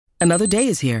Another day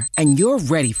is here, and you're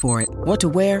ready for it. What to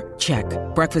wear? Check.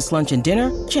 Breakfast, lunch, and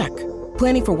dinner? Check.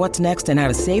 Planning for what's next and how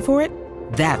to save for it?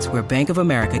 That's where Bank of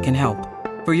America can help.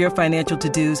 For your financial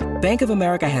to-dos, Bank of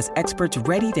America has experts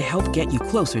ready to help get you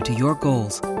closer to your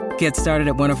goals. Get started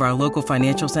at one of our local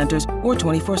financial centers or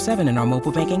 24/7 in our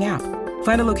mobile banking app.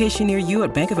 Find a location near you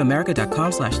at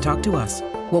bankofamerica.com/talktous.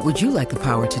 What would you like the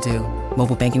power to do?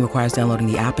 Mobile banking requires downloading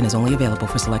the app and is only available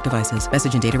for select devices.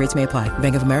 Message and data rates may apply.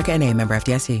 Bank of America N.A., member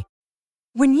FDIC.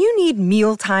 When you need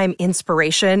mealtime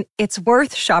inspiration, it's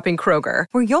worth shopping Kroger,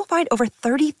 where you'll find over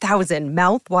 30,000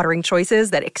 mouth-watering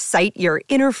choices that excite your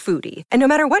inner foodie. And no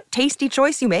matter what tasty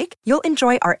choice you make, you'll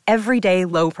enjoy our everyday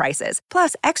low prices,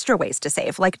 plus extra ways to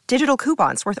save, like digital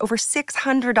coupons worth over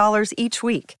 $600 each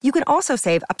week. You can also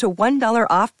save up to $1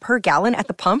 off per gallon at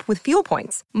the pump with fuel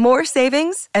points. More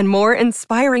savings and more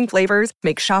inspiring flavors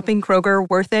make shopping Kroger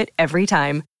worth it every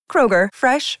time. Kroger,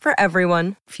 fresh for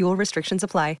everyone. Fuel restrictions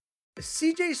apply.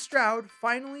 CJ Stroud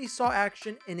finally saw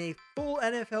action in a full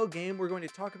NFL game. We're going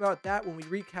to talk about that when we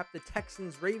recap the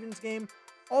Texans-Ravens game.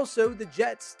 Also, the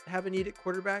Jets have a need at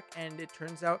quarterback, and it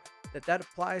turns out that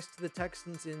applies to the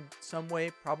Texans in some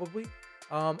way, probably.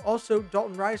 Also,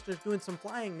 Dalton Reisner's doing some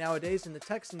flying nowadays, and the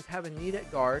Texans have a need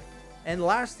at guard. And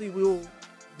lastly, we'll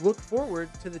look forward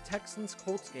to the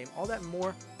Texans-Colts game. All that and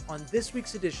more on this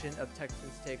week's edition of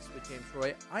Texans Takes with James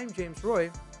Roy. I'm James Roy.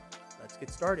 Let's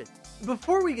get started.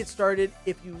 Before we get started,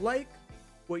 if you like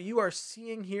what you are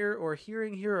seeing here or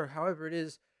hearing here, or however it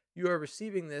is you are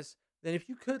receiving this, then if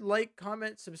you could like,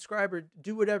 comment, subscribe, or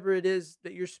do whatever it is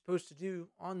that you're supposed to do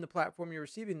on the platform you're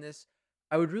receiving this,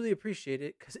 I would really appreciate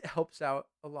it because it helps out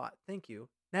a lot. Thank you.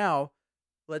 Now,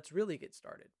 let's really get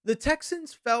started. The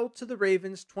Texans fell to the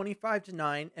Ravens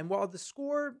 25-9, and while the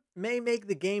score may make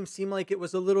the game seem like it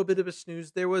was a little bit of a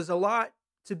snooze, there was a lot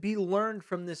to be learned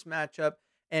from this matchup.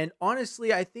 And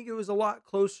honestly, I think it was a lot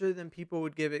closer than people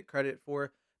would give it credit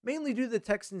for, mainly due to the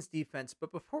Texans defense.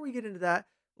 But before we get into that,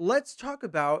 let's talk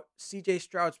about CJ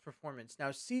Stroud's performance.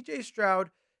 Now, CJ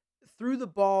Stroud threw the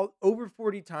ball over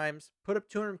 40 times, put up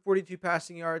 242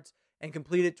 passing yards, and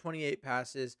completed 28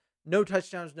 passes. No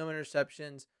touchdowns, no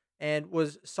interceptions, and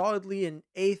was solidly in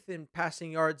 8th in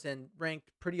passing yards and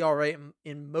ranked pretty all right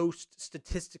in most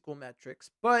statistical metrics.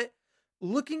 But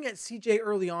looking at CJ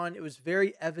early on, it was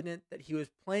very evident that he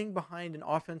was playing behind an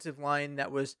offensive line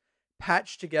that was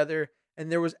patched together.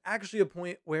 And there was actually a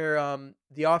point where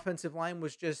the offensive line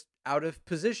was just out of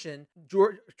position.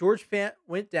 George Fant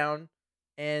went down,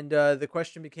 and the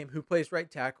question became who plays right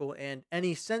tackle. And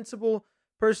any sensible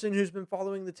person who's been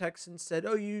following the Texans said,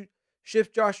 oh, you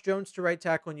shift Josh Jones to right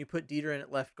tackle and you put Dieter in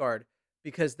at left guard,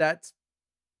 because that's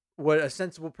what a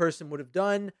sensible person would have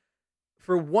done.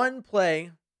 For one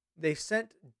play, they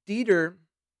sent Dieter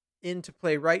in to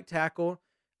play right tackle.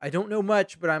 I don't know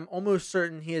much, but I'm almost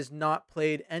certain he has not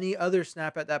played any other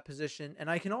snap at that position. And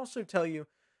I can also tell you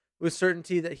with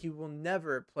certainty that he will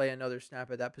never play another snap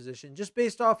at that position, just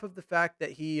based off of the fact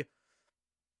that he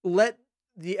let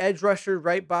the edge rusher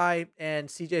right by, and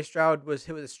CJ Stroud was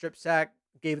hit with a strip sack,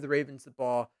 gave the Ravens the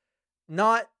ball.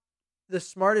 Not the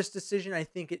smartest decision. I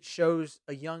think it shows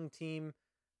a young team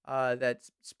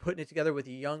that's putting it together with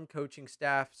a young coaching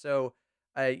staff. So,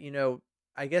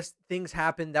 I guess things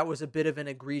happened. That was a bit of an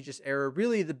egregious error.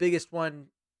 Really the biggest one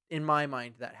in my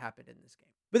mind that happened in this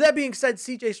game. But that being said,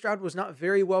 CJ Stroud was not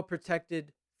very well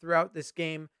protected throughout this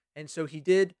game. And so he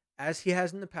did, as he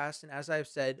has in the past, and as I've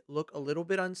said, look a little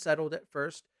bit unsettled at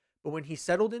first. But when he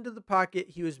settled into the pocket,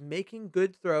 he was making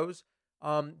good throws.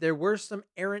 There were some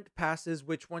errant passes,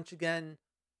 which once again,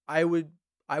 I would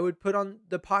put on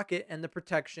the pocket and the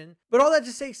protection. But all that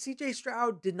to say, CJ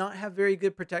Stroud did not have very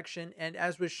good protection. And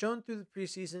as was shown through the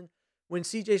preseason, when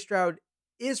CJ Stroud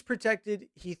is protected,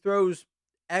 he throws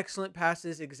excellent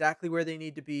passes exactly where they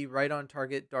need to be, right on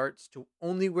target, darts to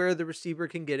only where the receiver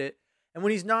can get it. And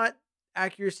when he's not,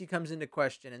 accuracy comes into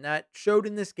question. And that showed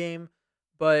in this game.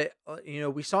 But,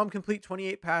 we saw him complete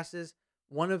 28 passes.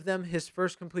 One of them, his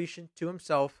first completion to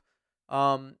himself.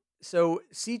 So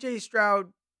CJ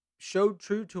Stroud showed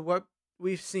true to what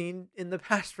we've seen in the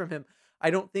past from him.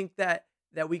 I don't think that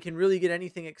we can really get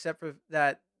anything except for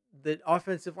that the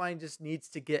offensive line just needs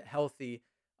to get healthy.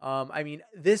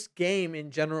 This game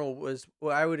in general was,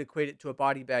 well, I would equate it to a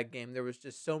body bag game. There was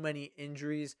just so many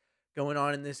injuries going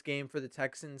on in this game for the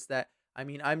Texans that,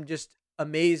 I'm just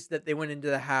amazed that they went into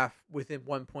the half within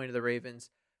 1 point of the Ravens.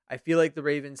 I feel like the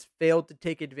Ravens failed to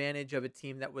take advantage of a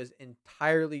team that was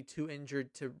entirely too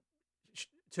injured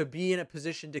to be in a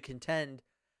position to contend,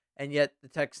 and yet the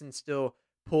Texans still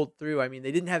pulled through.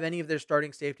 They didn't have any of their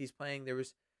starting safeties playing. There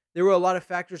were a lot of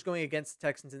factors going against the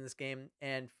Texans in this game,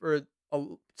 and for a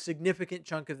significant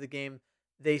chunk of the game,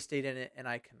 they stayed in it, and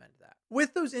I commend that.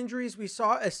 With those injuries, we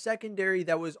saw a secondary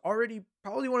that was already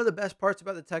probably one of the best parts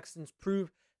about the Texans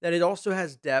prove that it also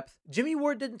has depth. Jimmy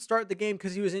Ward didn't start the game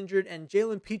because he was injured, and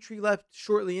Jalen Petrie left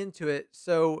shortly into it.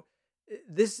 So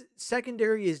this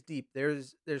secondary is deep.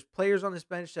 There's players on this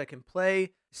bench that can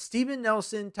play. Steven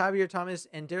Nelson, Tavir Thomas,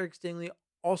 and Derek Stingley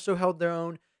also held their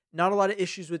own. Not a lot of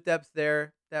issues with depth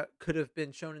there that could have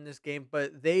been shown in this game,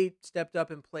 but they stepped up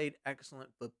and played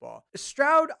excellent football.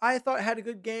 Stroud, I thought, had a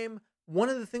good game. One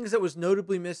of the things that was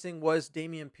notably missing was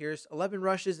Dameon Pierce. 11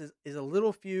 rushes is a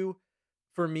little few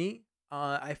for me.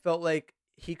 I felt like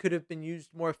he could have been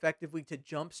used more effectively to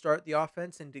jumpstart the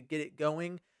offense and to get it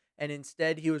going. And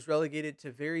instead, he was relegated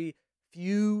to very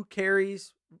few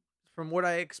carries from what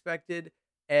I expected.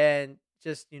 And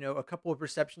just, a couple of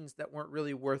receptions that weren't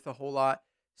really worth a whole lot.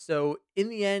 So in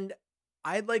the end,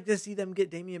 I'd like to see them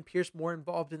get Dameon Pierce more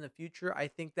involved in the future. I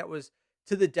think that was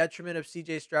to the detriment of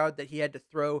CJ Stroud that he had to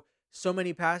throw so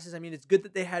many passes. I mean, it's good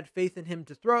that they had faith in him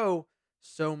to throw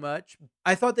so much.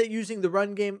 I thought that using the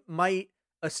run game might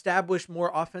establish more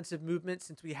offensive movement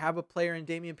since we have a player in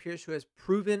Dameon Pierce who has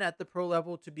proven at the pro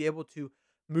level to be able to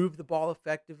move the ball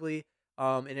effectively.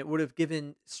 And it would have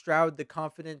given Stroud the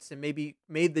confidence and maybe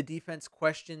made the defense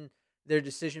question their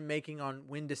decision making on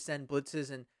when to send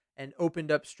blitzes and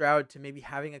opened up Stroud to maybe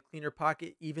having a cleaner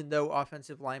pocket, even though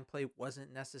offensive line play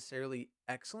wasn't necessarily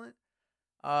excellent.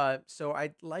 So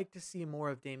I'd like to see more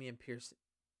of Dameon Pierce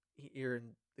here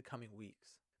in the coming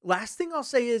weeks. Last thing I'll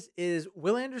say is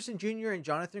Will Anderson Jr. and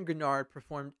Jonathan Grenard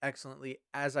performed excellently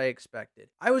as I expected.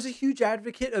 I was a huge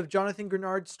advocate of Jonathan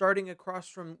Grenard starting across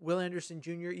from Will Anderson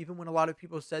Jr., even when a lot of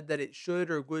people said that it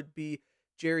should or would be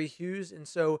Jerry Hughes. And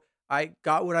so I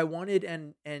got what I wanted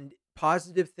and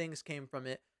positive things came from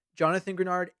it. Jonathan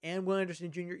Grenard and Will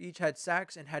Anderson Jr. each had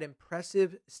sacks and had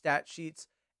impressive stat sheets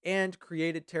and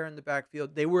created terror in the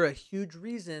backfield. They were a huge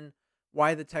reason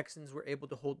why the Texans were able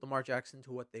to hold Lamar Jackson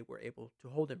to what they were able to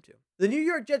hold him to. The New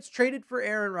York Jets traded for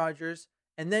Aaron Rodgers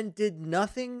and then did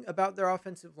nothing about their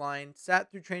offensive line,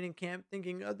 sat through training camp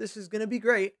thinking, oh, this is going to be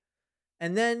great,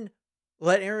 and then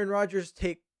let Aaron Rodgers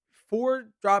take 4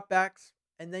 dropbacks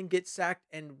and then get sacked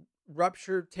and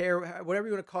rupture, tear, whatever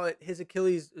you want to call it. His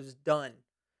Achilles is done.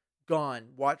 Gone.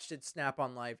 Watched it snap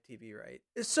on live TV, right?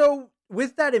 So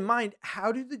with that in mind,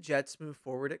 how do the Jets move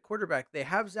forward at quarterback? They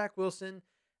have Zach Wilson,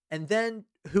 and then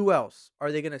who else?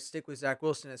 Are they going to stick with Zach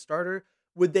Wilson as starter?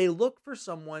 Would they look for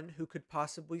someone who could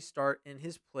possibly start in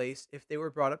his place if they were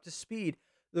brought up to speed?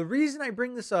 The reason I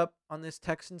bring this up on this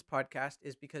Texans podcast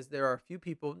is because there are a few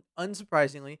people,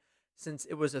 unsurprisingly, since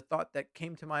it was a thought that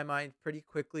came to my mind pretty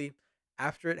quickly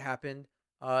after it happened,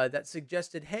 that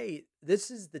suggested, hey, this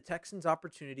is the Texans'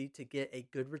 opportunity to get a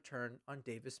good return on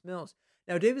Davis Mills.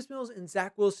 Now, Davis Mills and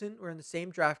Zach Wilson were in the same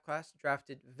draft class,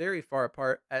 drafted very far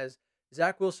apart, as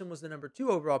Zach Wilson was the number 2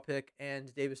 overall pick,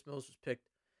 and Davis Mills was picked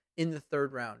in the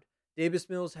 3rd round. Davis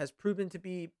Mills has proven to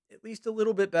be at least a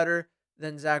little bit better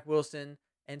than Zach Wilson,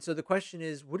 and so the question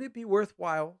is, would it be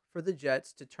worthwhile for the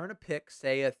Jets to turn a pick,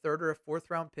 say a 3rd or a 4th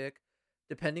round pick,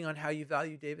 depending on how you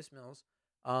value Davis Mills,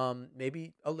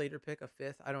 maybe a later pick, a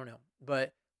 5th, I don't know.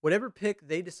 But whatever pick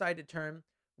they decide to turn,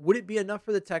 would it be enough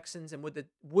for the Texans? And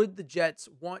would the Jets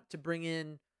want to bring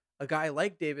in a guy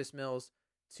like Davis Mills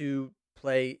to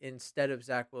play instead of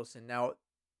Zach Wilson? Now,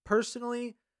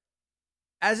 personally,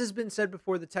 as has been said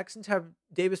before, the Texans have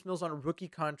Davis Mills on a rookie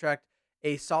contract.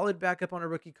 A solid backup on a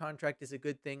rookie contract is a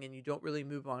good thing, and you don't really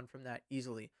move on from that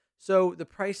easily. So the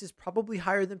price is probably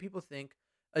higher than people think.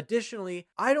 Additionally,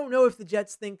 I don't know if the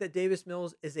Jets think that Davis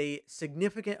Mills is a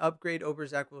significant upgrade over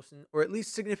Zach Wilson, or at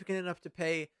least significant enough to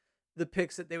pay the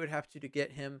picks that they would have to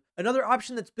get him. Another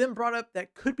option that's been brought up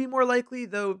that could be more likely,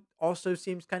 though also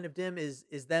seems kind of dim, is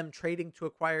them trading to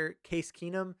acquire Case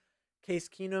Keenum. Case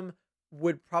Keenum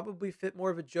would probably fit more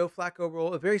of a Joe Flacco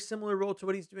role, a very similar role to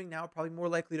what he's doing now, probably more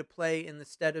likely to play in the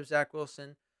stead of Zach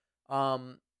Wilson.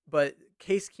 But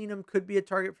Case Keenum could be a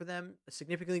target for them, a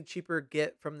significantly cheaper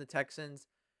get from the Texans,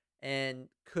 and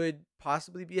could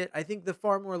possibly be it. I think the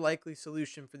far more likely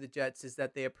solution for the Jets is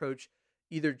that they approach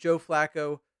either Joe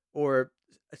Flacco or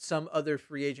some other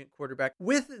free agent quarterback.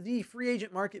 With the free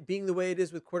agent market being the way it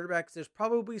is with quarterbacks, there's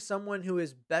probably someone who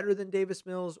is better than Davis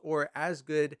Mills or as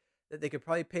good that they could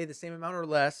probably pay the same amount or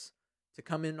less to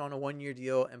come in on a 1-year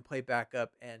deal and play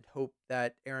backup and hope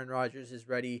that Aaron Rodgers is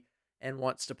ready and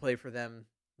wants to play for them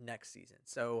next season.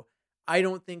 So I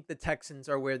don't think the Texans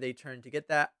are where they turn to get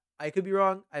that. I could be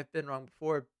wrong. I've been wrong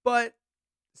before, but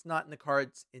it's not in the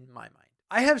cards in my mind.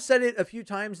 I have said it a few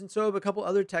times, and so have a couple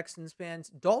other Texans fans.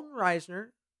 Dalton Risner,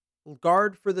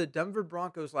 guard for the Denver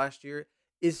Broncos last year,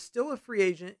 is still a free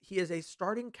agent. He is a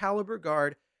starting caliber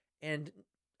guard, and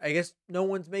I guess no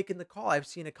one's making the call. I've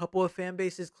seen a couple of fan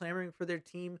bases clamoring for their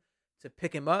team to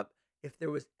pick him up. If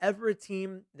there was ever a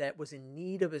team that was in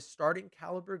need of a starting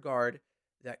caliber guard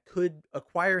that could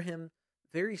acquire him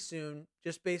very soon,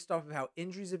 just based off of how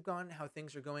injuries have gone, how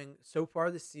things are going so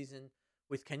far this season,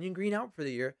 with Kenyon Green out for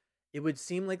the year, it would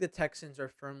seem like the Texans are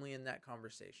firmly in that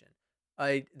conversation.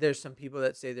 There's some people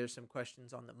that say there's some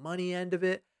questions on the money end of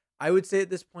it. I would say at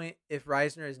this point, if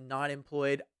Reisner is not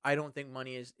employed, I don't think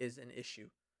money is an issue.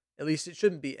 At least it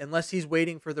shouldn't be, unless he's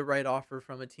waiting for the right offer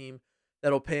from a team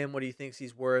that'll pay him what he thinks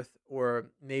he's worth, or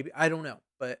maybe I don't know.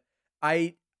 But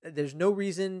there's no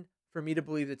reason for me to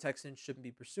believe the Texans shouldn't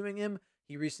be pursuing him.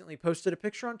 He recently posted a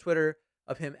picture on Twitter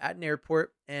of him at an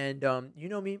airport, and you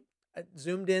know me, I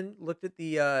zoomed in, looked at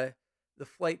the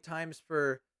flight times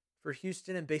for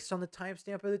Houston, and based on the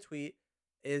timestamp of the tweet,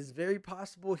 it is very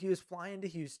possible he was flying to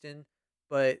Houston,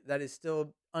 but that is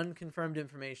still unconfirmed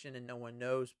information and no one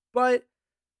knows. But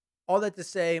all that to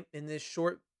say, in this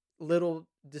short little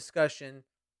discussion,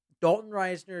 Dalton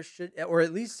Reisner should, or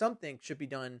at least something should be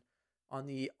done on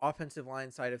the offensive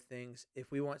line side of things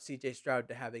if we want CJ Stroud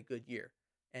to have a good year.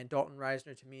 And Dalton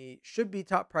Reisner, to me, should be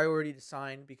top priority to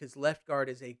sign because left guard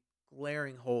is a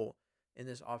glaring hole in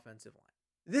this offensive line.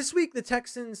 This week, the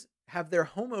Texans have their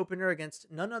home opener against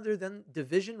none other than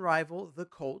division rival, the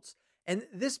Colts. And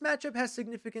this matchup has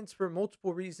significance for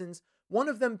multiple reasons, one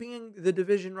of them being the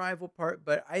division rival part.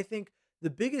 But I think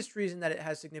the biggest reason that it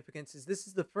has significance is this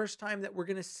is the first time that we're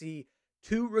going to see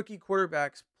two rookie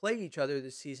quarterbacks play each other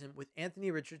this season with Anthony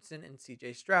Richardson and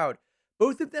CJ Stroud.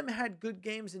 Both of them had good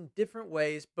games in different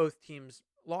ways. Both teams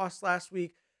lost last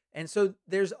week. And so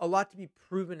there's a lot to be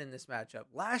proven in this matchup.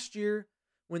 Last year,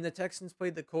 when the Texans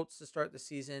played the Colts to start the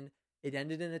season, it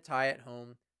ended in a tie at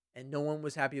home, and no one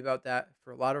was happy about that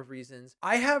for a lot of reasons.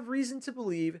 I have reason to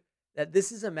believe that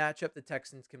this is a matchup the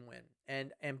Texans can win.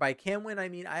 And by can win, I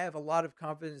mean I have a lot of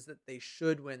confidence that they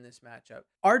should win this matchup.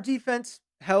 Our defense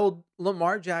held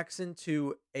Lamar Jackson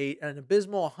to an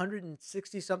abysmal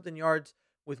 160-something yards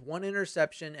with 1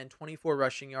 interception and 24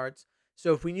 rushing yards.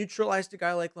 So if we neutralized a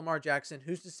guy like Lamar Jackson,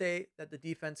 who's to say that the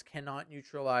defense cannot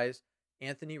neutralize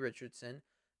Anthony Richardson?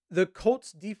 The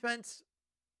Colts defense,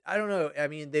 I don't know. I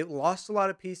mean, they lost a lot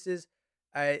of pieces.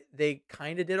 They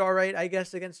kind of did all right, I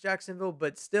guess, against Jacksonville,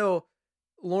 but still,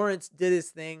 Lawrence did his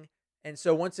thing. And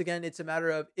so once again, it's a matter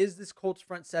of, is this Colts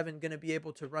front seven going to be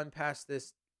able to run past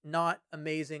this not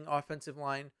amazing offensive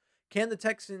line? Can the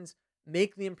Texans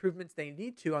make the improvements they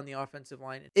need to on the offensive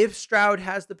line? If Stroud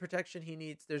has the protection he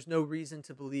needs, there's no reason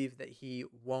to believe that he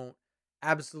won't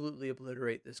absolutely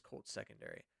obliterate this Colts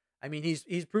secondary. I mean,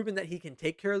 he's proven that he can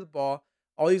take care of the ball.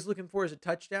 All he's looking for is a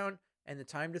touchdown and the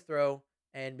time to throw,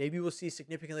 and maybe we'll see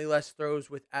significantly less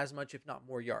throws with as much, if not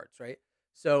more yards, right?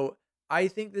 So I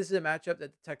think this is a matchup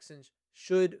that the Texans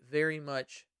should very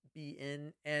much be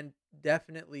in and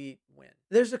definitely win.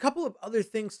 There's a couple of other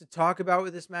things to talk about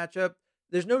with this matchup.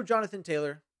 There's no Jonathan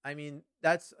Taylor. I mean,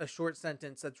 that's a short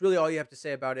sentence. That's really all you have to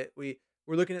say about it. We're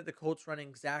looking at the Colts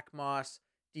running Zach Moss,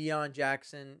 Deion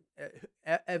Jackson,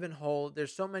 Evan Hull.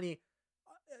 There's so many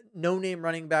no-name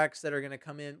running backs that are going to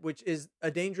come in, which is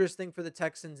a dangerous thing for the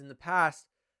Texans in the past.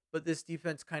 But this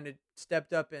defense kind of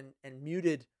stepped up and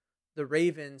muted the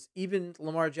Ravens, even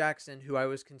Lamar Jackson, who I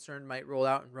was concerned might roll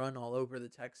out and run all over the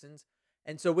Texans.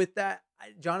 And so with that,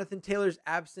 Jonathan Taylor's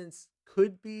absence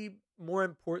could be more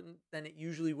important than it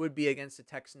usually would be against the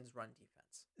Texans' run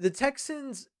defense. The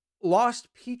Texans lost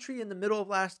Petrie in the middle of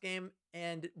last game,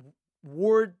 and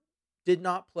Ward did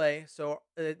not play. So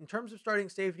in terms of starting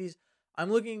safeties,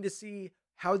 I'm looking to see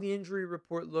how the injury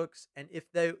report looks and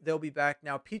if they'll be back.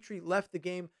 Now, Petrie left the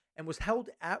game and was held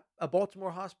at a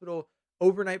Baltimore hospital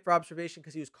overnight for observation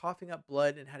because he was coughing up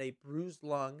blood and had a bruised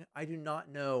lung. I do not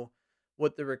know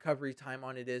what the recovery time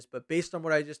on it is, but based on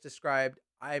what I just described,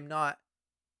 I'm not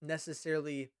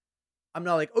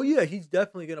like, oh yeah, he's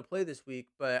definitely going to play this week,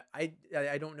 but I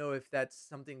don't know if that's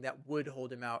something that would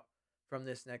hold him out from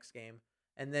this next game.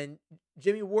 And then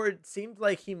Jimmy Ward seemed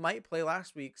like he might play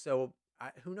last week, so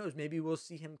who knows? Maybe we'll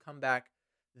see him come back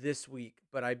this week,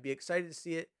 but I'd be excited to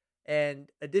see it.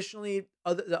 And additionally,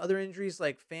 the other injuries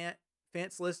like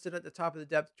Fant's listed at the top of the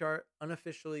depth chart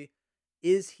unofficially.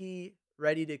 Is he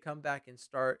ready to come back and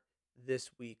start this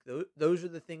week? Those are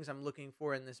the things I'm looking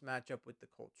for in this matchup with the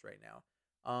Colts right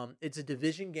now. It's a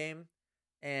division game,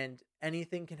 and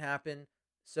anything can happen.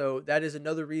 So that is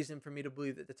another reason for me to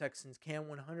believe that the Texans can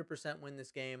 100% win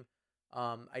this game.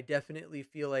 I definitely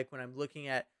feel like when I'm looking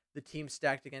at the teams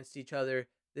stacked against each other,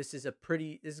 this is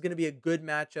going to be a good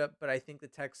matchup, but I think the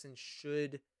Texans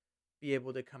should be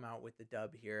able to come out with the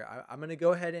dub here. I'm going to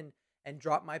go ahead and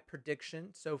drop my prediction.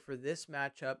 So for this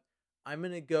matchup, I'm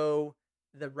going to go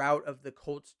the route of the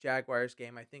Colts Jaguars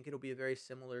game. I think it'll be a very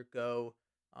similar go,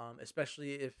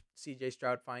 especially if CJ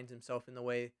Stroud finds himself in the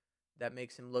way that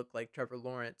makes him look like Trevor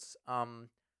Lawrence.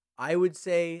 I would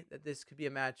say that this could be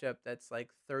a matchup that's like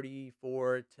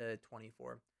 34-24.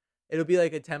 It'll be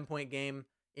like a 10-point game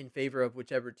in favor of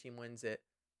whichever team wins it.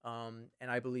 And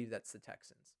I believe that's the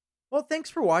Texans. Well, thanks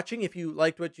for watching. If you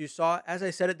liked what you saw, as I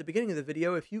said at the beginning of the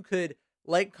video, if you could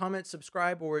like, comment,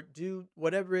 subscribe, or do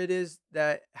whatever it is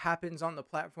that happens on the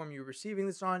platform you're receiving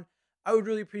this on, I would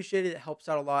really appreciate it. It helps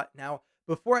out a lot. Now,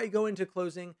 before I go into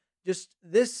closing,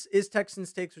 this is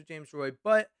Texans Takes with James Roy,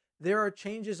 but there are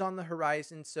changes on the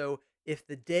horizon. So if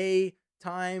the day,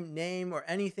 time, name, or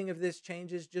anything of this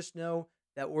changes, just know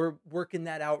that we're working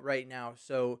that out right now.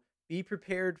 So be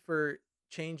prepared for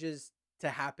changes to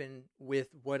happen with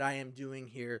what I am doing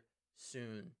here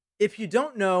soon. If you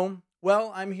don't know,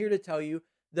 well, I'm here to tell you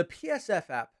the PSF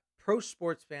app, Pro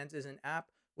Sports Fans, is an app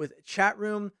with chat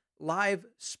room, live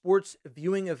sports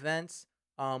viewing events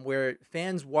where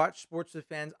fans watch sports with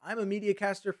fans. I'm a media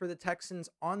caster for the Texans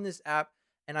on this app,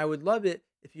 and I would love it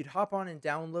if you'd hop on and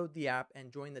download the app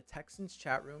and join the Texans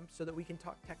chat room so that we can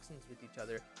talk Texans with each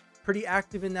other. Pretty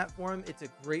active in that forum. It's a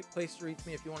great place to reach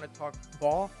me if you want to talk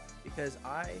ball, because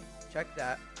I check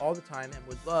that all the time and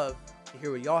would love to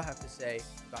hear what y'all have to say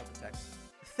about the Texans.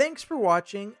 Thanks for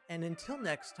watching, and until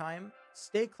next time,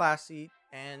 stay classy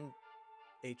and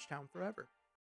H-Town forever.